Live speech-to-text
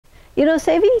You know,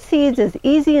 saving seeds is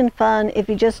easy and fun if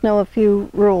you just know a few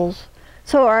rules.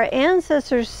 So our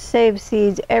ancestors saved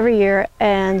seeds every year,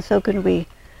 and so can we.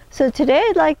 So today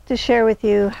I'd like to share with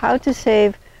you how to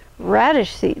save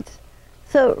radish seeds.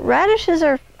 So radishes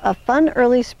are a fun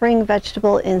early spring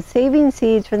vegetable, and saving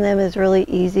seeds from them is really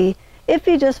easy if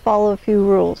you just follow a few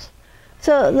rules.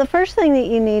 So the first thing that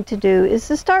you need to do is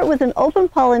to start with an open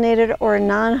pollinated or a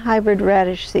non-hybrid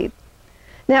radish seed.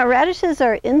 Now radishes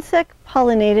are insect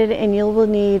pollinated, and you will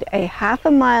need a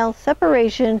 ½ mile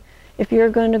separation if you're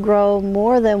going to grow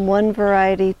more than one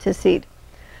variety to seed.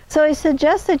 So I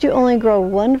suggest that you only grow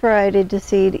one variety to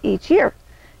seed each year.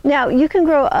 Now you can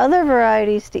grow other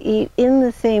varieties to eat in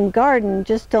the same garden,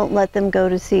 just don't let them go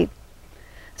to seed.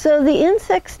 So the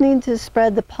insects need to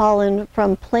spread the pollen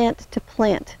from plant to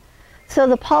plant. So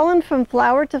the pollen from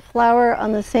flower to flower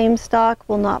on the same stalk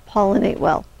will not pollinate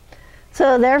well.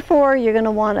 So therefore you're going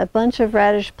to want a bunch of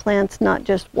radish plants, not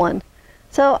just one.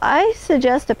 So I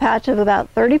suggest a patch of about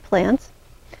 30 plants.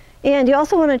 And you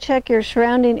also want to check your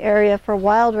surrounding area for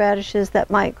wild radishes that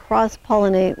might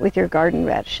cross-pollinate with your garden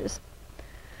radishes.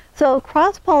 So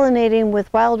cross-pollinating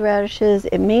with wild radishes,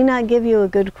 it may not give you a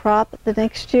good crop the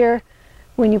next year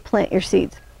when you plant your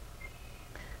seeds.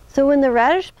 So when the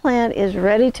radish plant is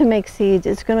ready to make seeds,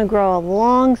 it's going to grow a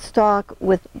long stalk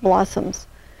with blossoms.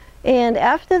 And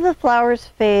after the flowers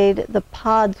fade, the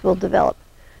pods will develop.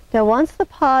 Now once the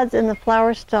pods and the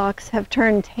flower stalks have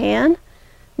turned tan,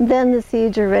 then the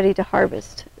seeds are ready to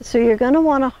harvest. So you're going to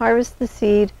want to harvest the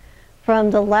seed from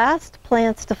the last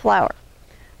plants to flower.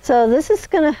 So this is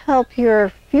going to help your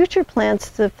future plants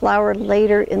to flower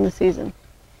later in the season.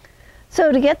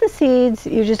 So to get the seeds,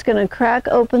 you're just going to crack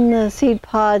open the seed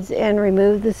pods and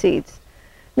remove the seeds.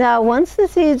 Now once the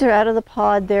seeds are out of the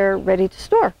pod, they're ready to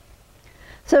store.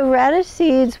 So radish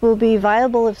seeds will be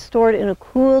viable if stored in a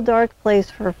cool, dark place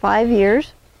for 5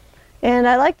 years. And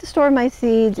I like to store my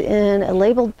seeds in a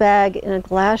labeled bag in a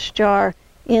glass jar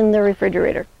in the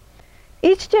refrigerator.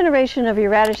 Each generation of your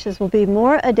radishes will be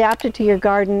more adapted to your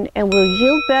garden and will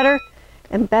yield better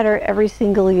and better every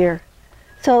single year.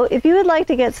 So if you would like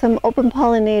to get some open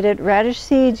pollinated radish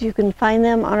seeds, you can find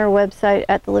them on our website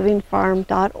at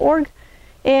thelivingfarm.org.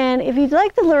 And if you'd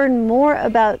like to learn more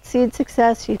about seed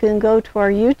success, you can go to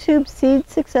our YouTube Seed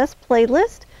Success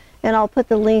playlist, and I'll put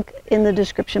the link in the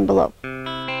description below.